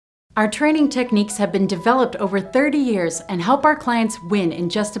Our training techniques have been developed over 30 years and help our clients win in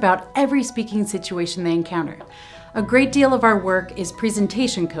just about every speaking situation they encounter. A great deal of our work is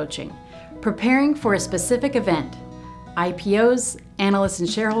presentation coaching, preparing for a specific event, IPOs, analyst and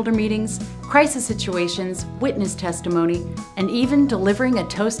shareholder meetings, crisis situations, witness testimony, and even delivering a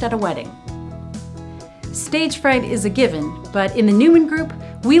toast at a wedding. Stage fright is a given, but in the Newman Group,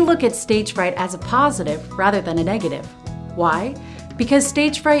 we look at stage fright as a positive rather than a negative. Why? Because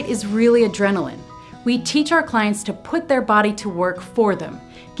stage fright is really adrenaline. We teach our clients to put their body to work for them,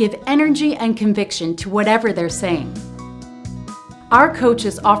 give energy and conviction to whatever they're saying. Our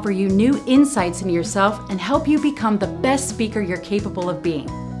coaches offer you new insights into yourself and help you become the best speaker you're capable of being.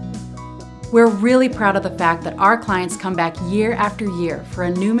 We're really proud of the fact that our clients come back year after year for a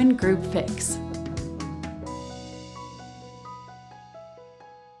Newman Group fix.